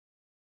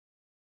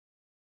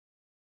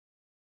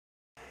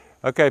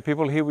Okay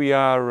people, here we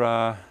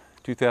are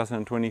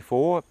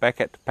 2024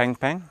 back at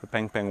Pangpang,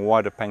 the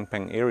wider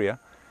Pangpang area,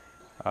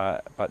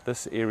 but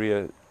this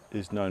area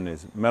is known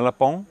as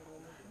Melabong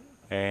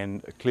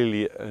and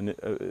clearly an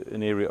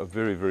area of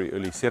very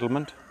early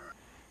settlement.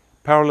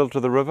 Parallel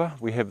to the river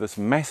we have this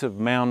massive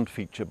mound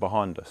feature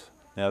behind us.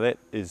 Now that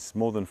is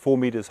more than 4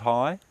 meters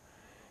high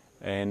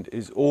and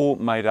is all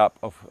made up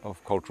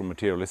of cultural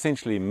material,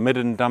 essentially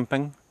midden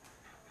dumping,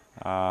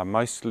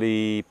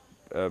 mostly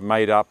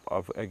made up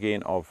of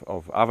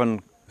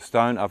oven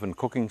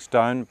cooking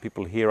stone.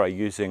 People here are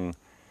using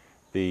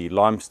the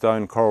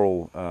limestone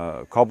coral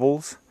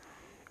cobbles,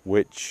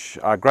 which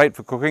are great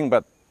for cooking,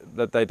 but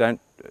that they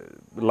don't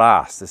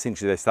last.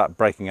 Essentially they start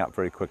breaking up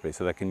very quickly,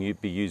 so they can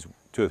be used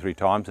 2 or 3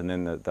 times and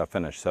then they're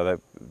finished. So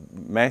they're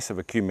massive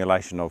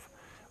accumulation of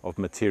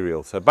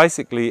material. So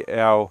basically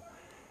our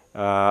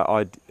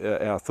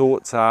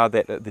thoughts are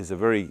that there's a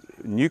very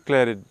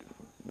nucleated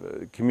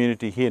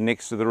community here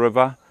next to the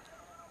river,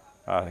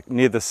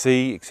 near the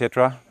sea,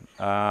 etc.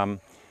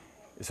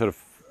 Sort of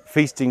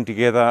feasting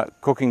together,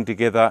 cooking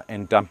together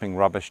and dumping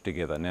rubbish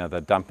together. Now they're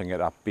dumping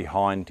it up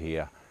behind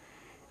here.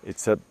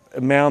 It's a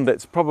mound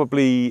that's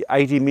probably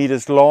 80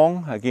 meters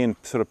long, again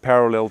sort of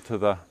parallel to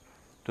the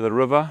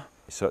river.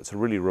 So it's a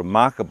really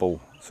remarkable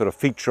sort of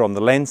feature on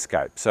the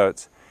landscape. So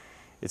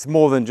it's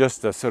more than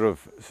just a sort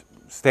of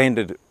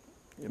standard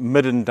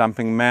midden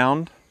dumping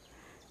mound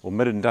or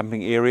midden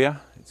dumping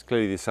area. It's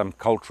clearly there's some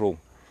cultural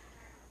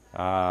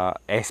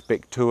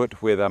aspect to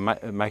it where they're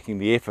making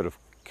the effort of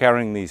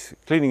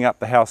cleaning up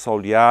the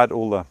household yard,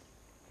 all the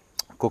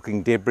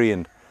cooking debris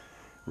and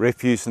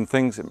refuse and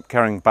things, and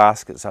carrying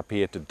baskets up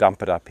here to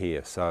dump it up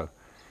here. So,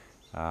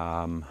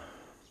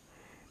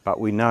 but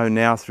we know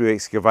now through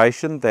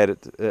excavation that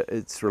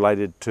it's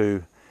related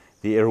to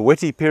the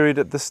Iarawai period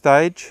at this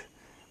stage.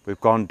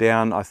 We've gone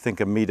down, I think,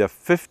 1.50 meters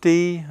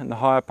in the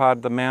higher part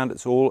of the mound.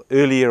 It's all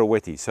early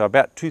Iarawai, so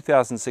about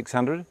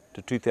 2,600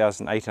 to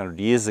 2,800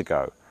 years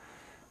ago.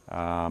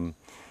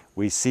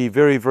 We see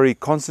very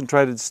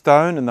concentrated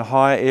stone in the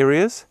higher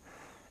areas,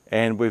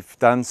 and we've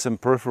done some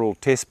peripheral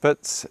test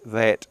pits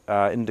that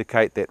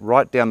indicate that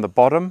right down the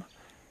bottom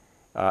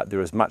there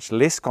is much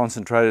less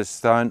concentrated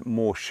stone,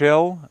 more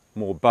shell,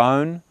 more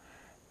bone,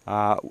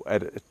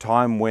 at a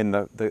time when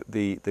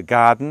the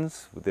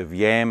gardens with the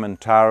yam and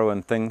taro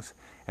and things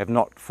have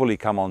not fully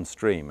come on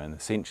stream, and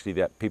essentially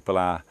that people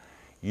are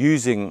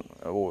using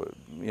or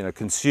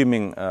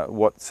consuming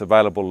what's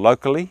available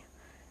locally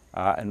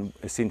and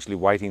essentially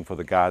waiting for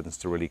the gardens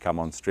to really come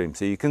on stream.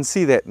 So you can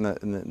see that in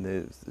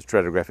the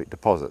stratigraphic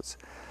deposits.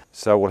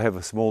 So we'll have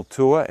a small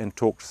tour and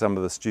talk to some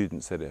of the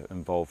students that are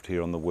involved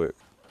here on the work.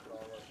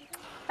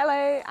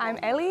 Hello, I'm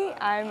Ellie.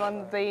 I'm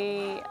on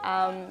the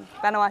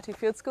Vanuatu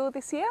Fieldschool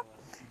this year.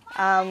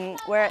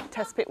 We're at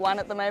Test Pit 1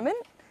 at the moment,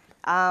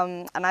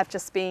 and I've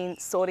just been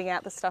sorting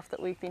out the stuff that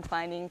we've been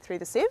finding through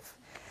the sieve.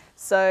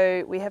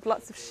 So we have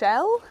lots of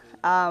shell.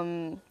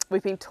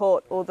 We've been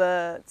taught all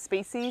the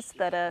species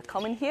that are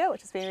common here,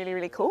 which has been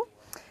really cool.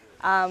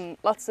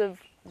 Lots of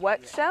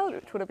worked shell,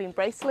 which would have been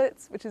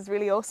bracelets, which is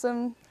really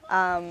awesome.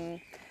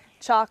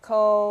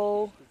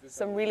 Charcoal,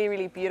 some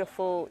really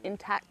beautiful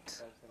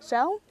intact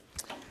shell.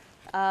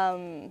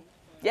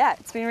 Yeah,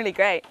 it's been really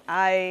great.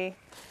 I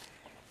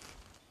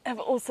have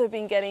also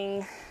been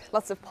getting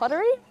lots of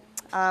pottery.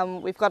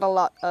 We've got a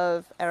lot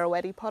of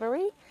Iarawai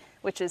pottery,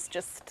 which is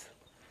just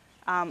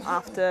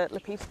after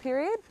Lapita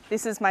period.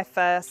 This is my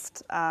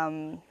first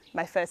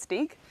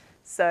dig,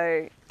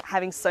 so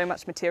having so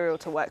much material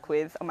to work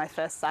with on my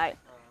first site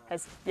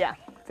has, yeah,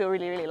 I feel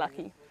really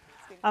lucky.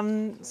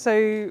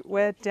 So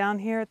we're down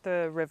here at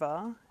the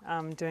river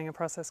doing a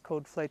process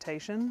called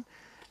flotation.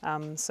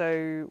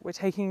 So we're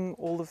taking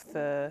all of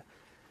the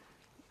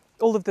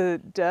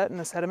dirt and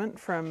the sediment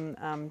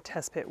from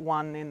Test Pit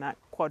 1 in that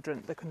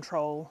quadrant, the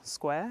control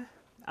square,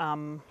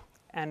 and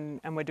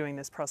we're doing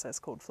this process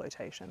called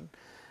flotation.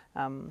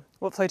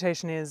 What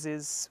flotation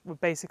is we're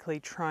basically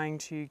trying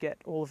to get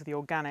all of the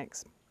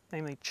organics,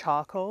 namely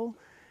charcoal,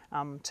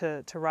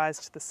 to rise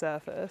to the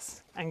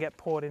surface and get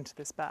poured into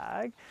this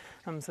bag,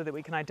 so that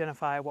we can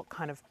identify what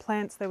kind of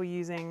plants they were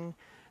using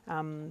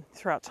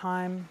throughout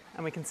time,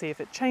 and we can see if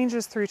it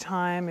changes through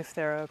time, if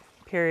there are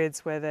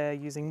periods where they're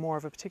using more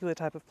of a particular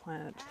type of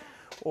plant,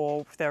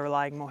 or if they're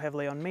relying more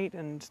heavily on meat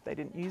and they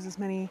didn't use as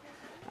many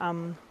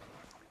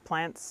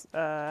plants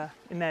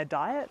in their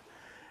diet.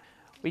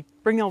 We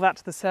bring all that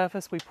to the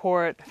surface, we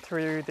pour it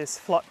through this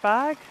flot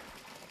bag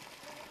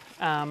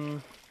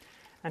and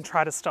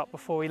try to stop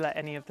before we let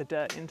any of the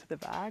dirt into the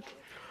bag.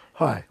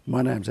 Hi,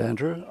 my name's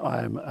Andrew.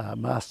 I'm a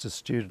master's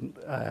student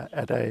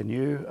at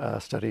ANU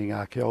studying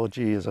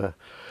archaeology as a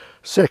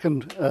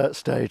second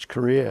stage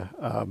career.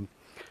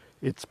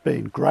 It's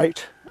been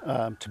great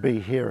to be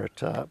here at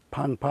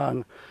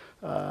Pangpang.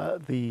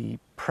 The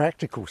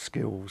practical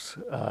skills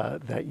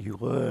that you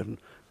learn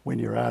when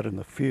you're out in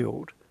the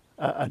field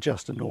are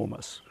just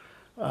enormous.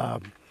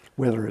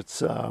 Whether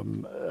it's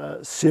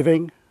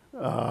sieving,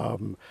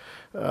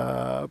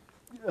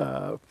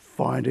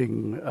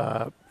 finding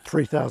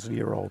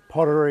 3,000-year-old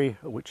pottery,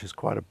 which is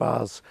quite a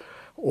buzz,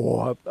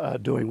 or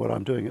doing what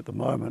I'm doing at the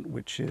moment,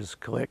 which is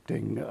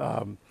collecting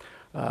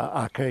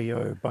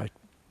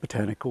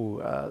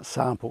archaeobotanical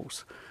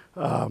samples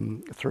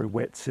through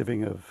wet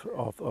sieving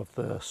of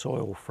the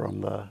soil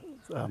from the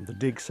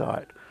dig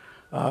site.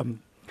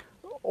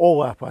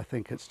 All up, I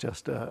think it's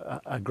just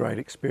a great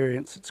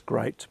experience. It's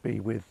great to be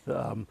with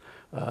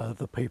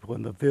the people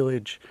in the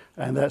village,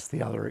 and that's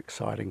the other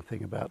exciting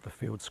thing about the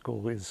field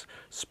school, is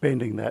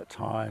spending that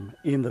time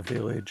in the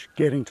village,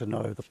 getting to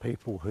know the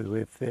people who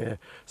live there,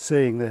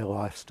 seeing their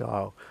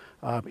lifestyle.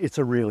 It's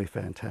a really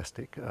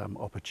fantastic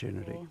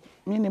opportunity.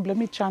 Mi nembla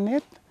mi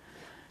Janet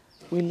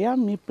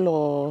William mi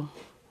plo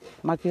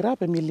Makira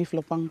pe mi live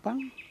lo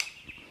Pangpang.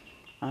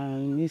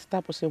 Mi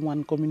sta po se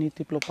one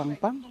community plo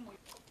Pangpang.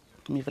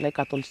 Mi vlei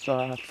katol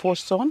four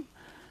son.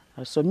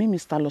 So mi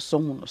sta lo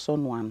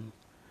son one.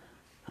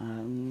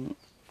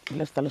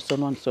 Mi sta lo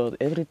son one, so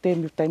every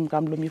time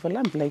kam lo mi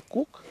vlei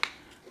cook.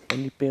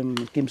 Oli pem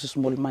kim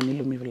small money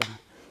lo mi vla.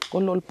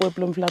 Kol ol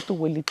pueblo mi vla tu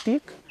weli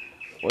tik.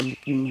 Oli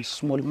kim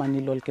small money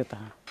lol keta.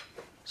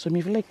 So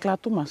mi vlei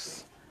klatu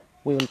mas.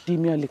 We ol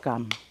timia li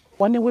kam.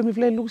 One we mi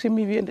vlei look se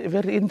mi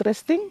very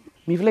interesting.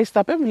 Mi vlei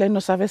stapem vlei no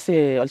sabe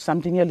se ol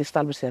something li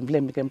stal se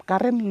vlei mi kem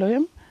karen lo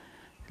hem.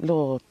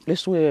 Lo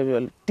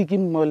leswe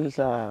tikim ol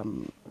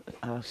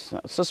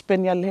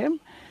suspend ya hem.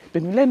 Pe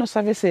mi vlei no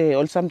sabe se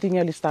ol something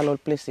li stal ol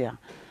place ya.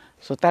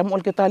 So time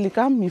ol keta li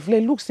kam mi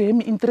vlei look se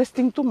mi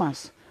interesting tu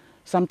mas.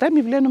 Sometimes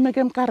mi vlei no me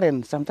kem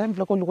karen. Sometimes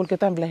vlei kol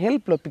keta vlei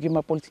help lo pigi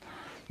ma pol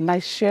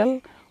nice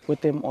shell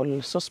with them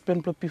all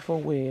suspend lo before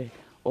we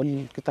ol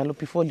keta lo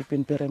before li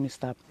pen pere mi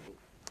stap.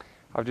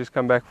 I've just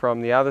come back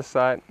from the other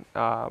site,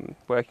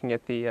 working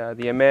at the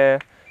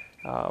Amer,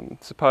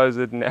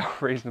 supposed now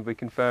reasonably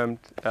confirmed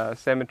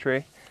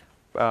cemetery,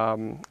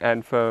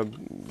 and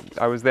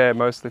I was there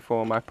mostly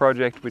for my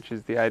project, which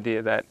is the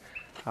idea that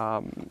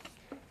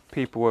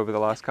people over the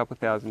last couple of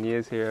thousand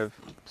years here have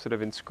sort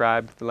of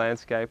inscribed the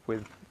landscape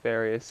with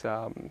various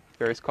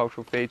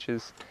cultural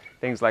features,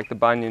 things like the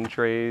banyan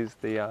trees,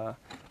 the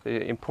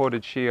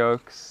imported she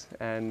oaks,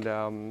 and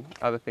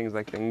other things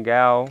like the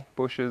ngao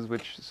bushes,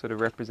 which sort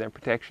of represent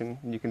protection.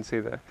 And you can see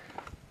the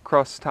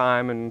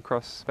cross-time and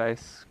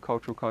cross-space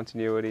cultural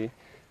continuity,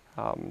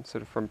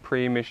 sort of from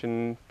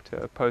pre-mission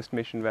to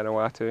post-mission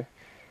Vanuatu.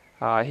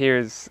 Here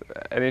is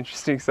an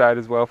interesting site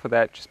as well for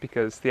that, just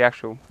because the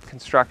actual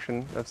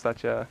construction of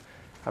such a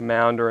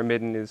mound or a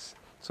midden is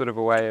sort of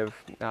a way of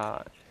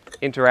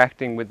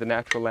interacting with the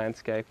natural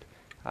landscape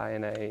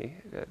in a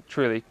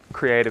truly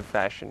creative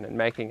fashion, and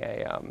making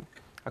a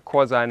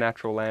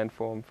quasi-natural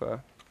landform for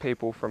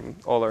people from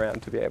all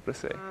around to be able to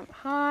see.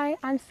 Hi,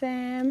 I'm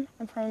Sam.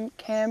 I'm from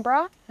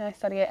Canberra and I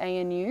study at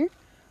ANU.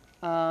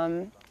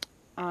 I'm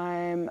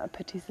a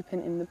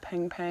participant in the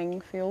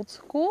Pangpang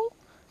Fieldschool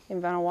in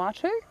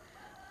Vanuatu.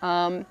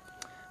 And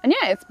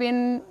yeah, it's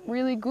been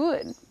really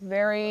good.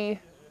 Very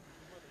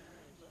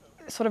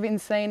sort of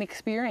insane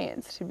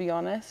experience, to be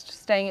honest.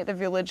 Staying at the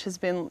village has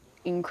been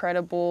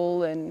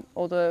incredible, and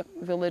all the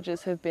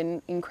villagers have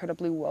been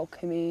incredibly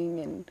welcoming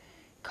and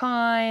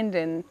kind,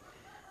 and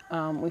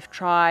we've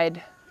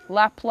tried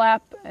lap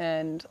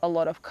and a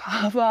lot of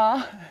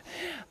kava.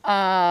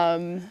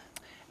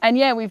 And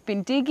yeah, we've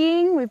been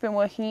digging, we've been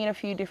working in a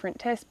few different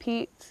test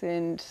pits,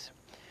 and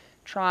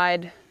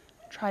tried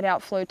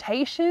out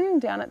flotation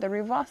down at the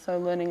river, so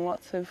learning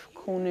lots of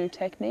cool new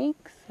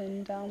techniques,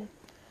 and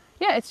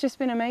yeah, it's just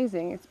been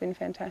amazing. It's been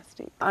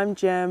fantastic. I'm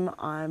Jem.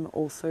 I'm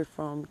also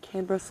from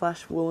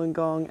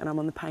Canberra/Wollongong, and I'm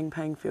on the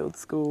Pangpang Field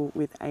School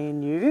with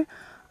ANU.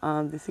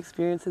 This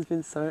experience has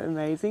been so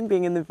amazing,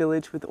 being in the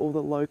village with all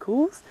the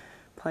locals,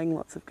 playing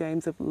lots of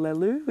games of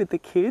lelu with the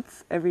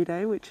kids every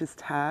day, which is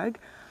tag.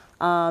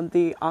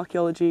 The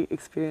archaeology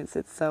experience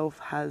itself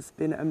has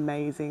been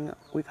amazing.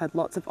 We've had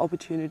lots of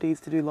opportunities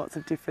to do lots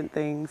of different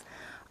things.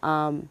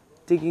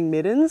 Digging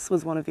middens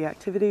was one of the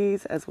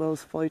activities, as well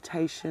as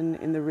flotation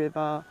in the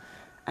river,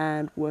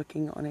 and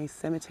working on a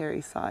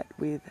cemetery site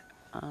with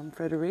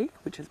Frédérique,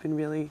 which has been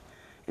really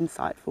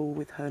insightful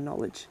with her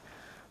knowledge.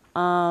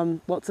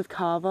 Lots of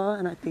kava,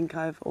 and I think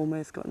I've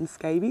almost gotten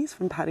scabies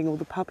from patting all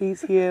the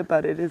puppies here,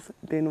 but it has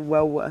been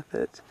well worth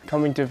it.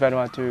 Coming to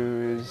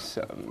Vanuatu is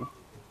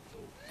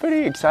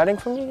pretty exciting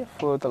for me.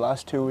 For the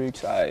last 2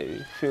 weeks, I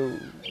feel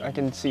I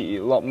can see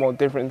a lot more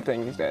different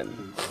things that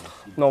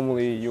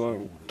normally you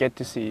won't get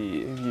to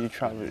see if you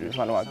travel to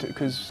Vanuatu,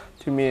 because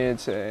to me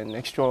it's an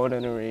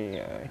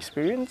extraordinary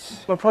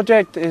experience. My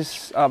project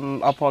is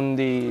up on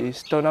the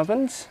stone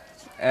ovens,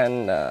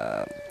 and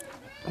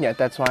yeah,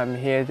 that's why I'm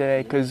here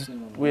today, because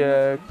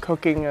we're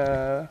cooking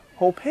a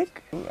whole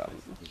pig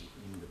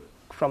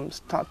from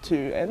start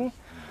to end.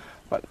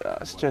 But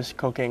it's just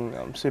cooking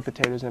sweet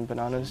potatoes and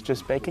bananas,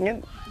 just baking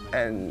it,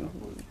 and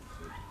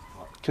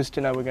because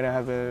tonight we're gonna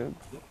have a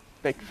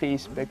big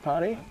feast, big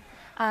party.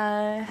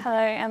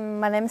 Hello,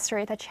 my name is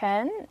Stuart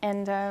Hawkins,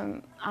 and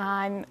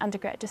I'm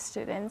undergraduate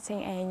student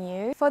in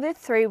ANU. For the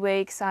 3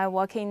 weeks, I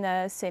work in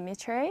the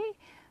cemetery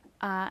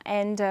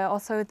and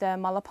also the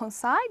Melabong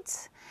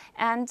site,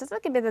 and just a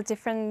bit of a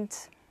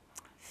different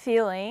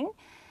feeling.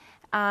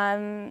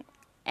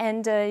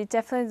 and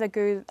definitely the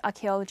good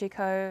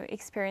archaeological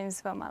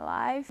experience for my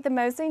life. The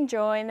most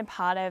enjoying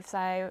part is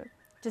I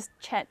just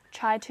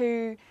try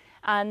to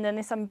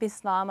learn some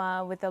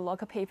Bislama with the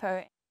local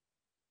people.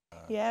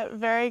 Yeah,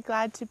 very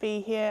glad to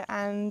be here,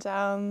 and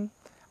a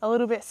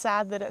little bit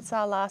sad that it's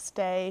our last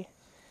day,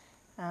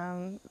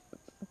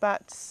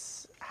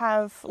 but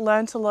have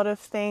learnt a lot of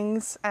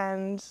things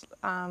and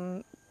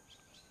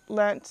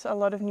learnt a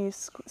lot of new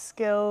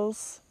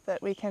skills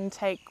that we can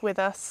take with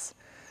us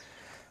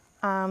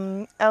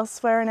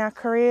elsewhere in our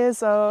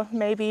careers, or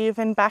maybe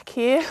even back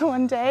here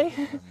one day.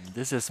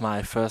 This is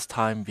my first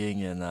time being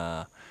in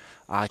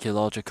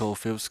archaeological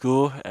field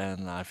school,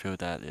 and I feel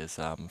that it's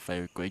a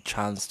very great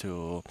chance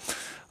to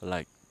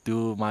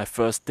do my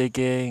first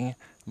digging,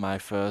 my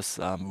first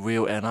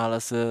real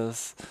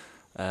analysis.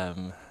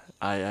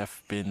 I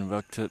have been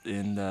worked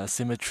in the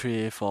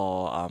cemetery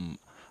for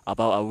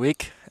about a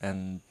week,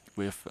 and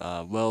with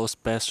world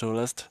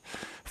specialist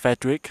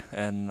Frédérique,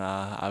 and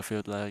I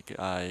feel like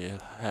I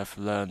have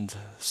learned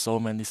so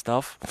many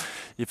stuff,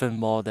 even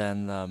more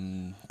than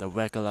the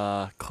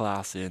regular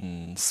class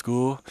in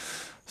school.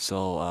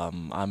 So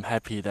I'm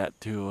happy that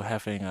to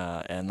having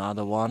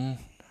another one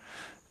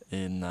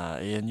in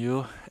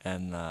ANU,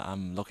 and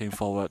I'm looking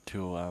forward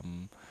to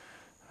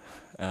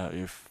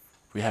if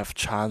we have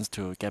chance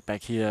to get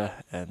back here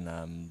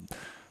and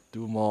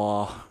do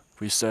more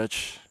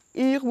research.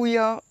 Here we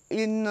are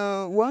in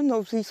one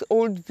of these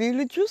old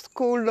villages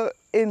called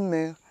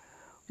Emer.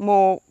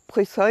 More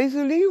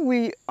precisely,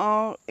 we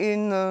are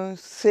in a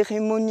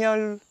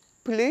ceremonial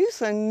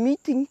place and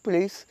meeting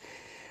place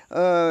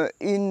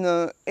in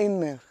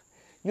Emer.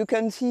 You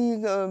can see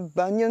the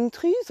banyan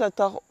trees that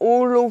are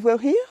all over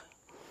here,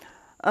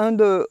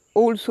 and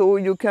also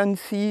you can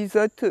see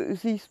that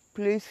this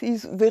place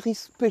is very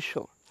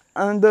special.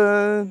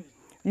 And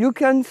you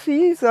can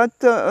see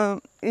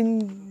that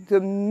in the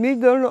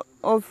middle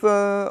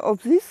of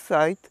this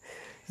site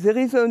there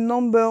is a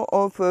number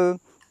of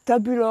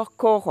tabular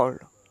coral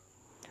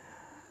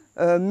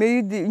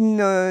made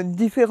in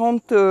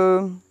different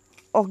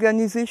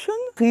organizations.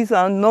 There is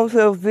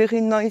another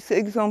very nice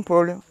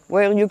example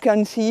where you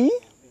can see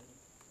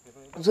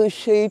the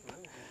shape,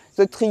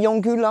 the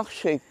triangular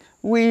shape.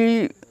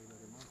 We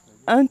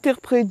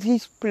interpret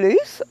this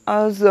place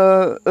as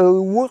a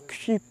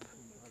worship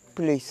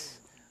place.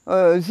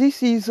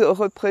 This is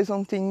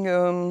representing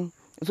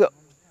the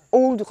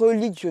old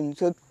religion,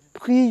 the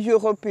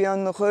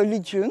pre-European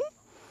religion,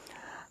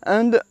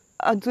 and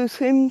at the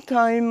same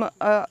time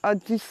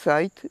at this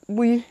site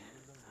we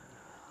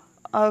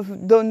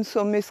have done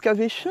some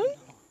excavation,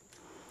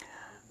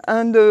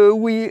 and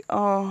we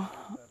are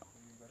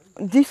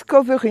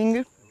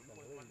discovering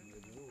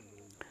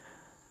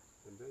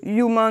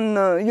human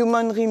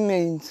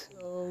remains.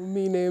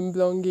 My name is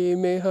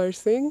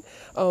Longga.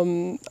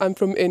 I'm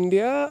from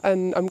India,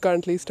 and I'm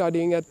currently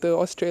studying at the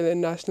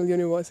Australian National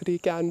University,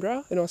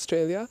 Canberra, in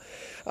Australia.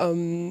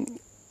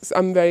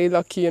 I'm very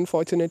lucky and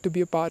fortunate to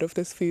be a part of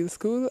this field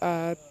school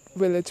at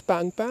village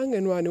Pangpang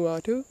in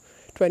Vanuatu,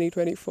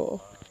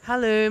 2024.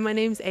 Hello, my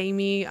name's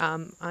Amy.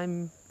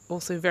 I'm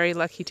also very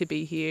lucky to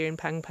be here in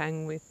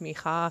Pangpang with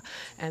Mika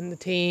and the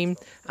team.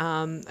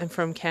 I'm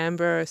from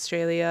Canberra,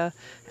 Australia,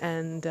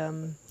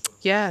 and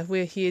yeah,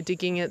 we're here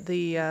digging at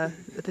the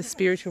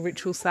spiritual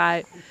ritual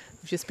site.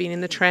 We've just been in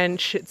the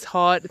trench. It's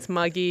hot, it's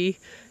muggy.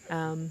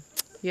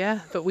 Yeah,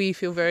 but we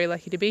feel very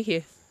lucky to be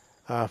here.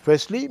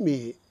 Firstly,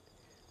 me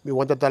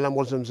want to tell them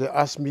also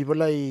ask me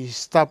will I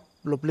stop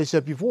the place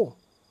before.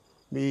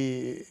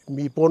 Me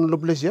born the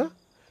place here.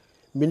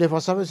 Me never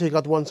sabe say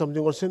got one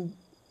something or same.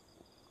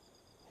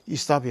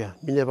 Stop here.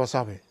 Me never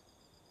sabe.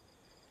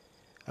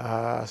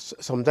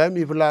 Sometimes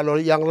me will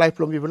young life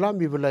me will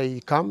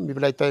come. Me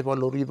will type on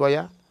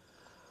Loribaya.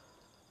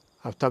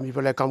 After me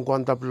will come go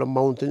on top the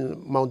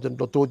mountain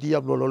Toti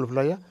up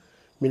Loloflaya.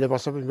 Me never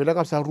sabe. Me like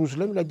up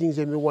Jerusalem. I think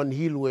me one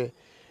hill where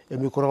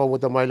me corra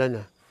with the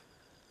Milana.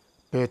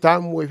 Pe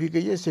time we figure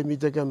yes, me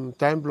take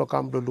time block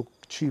am look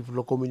chief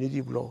lo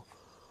community block.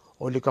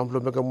 Only come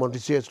block make one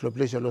research lo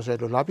place lo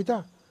side lo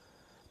Lapita.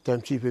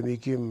 Time chief me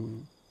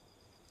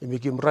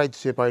him right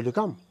say by the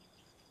come.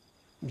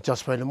 Me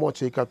just find more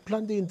say got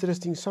plenty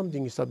interesting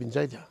something is up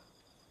inside there.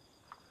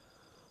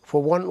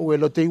 For one we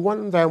lo take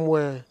one time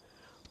where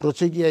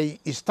project I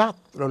start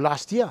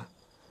last year.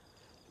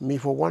 Me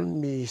for one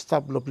me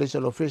stop lo place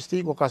lo first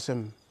day go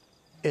kasem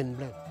in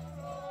plan.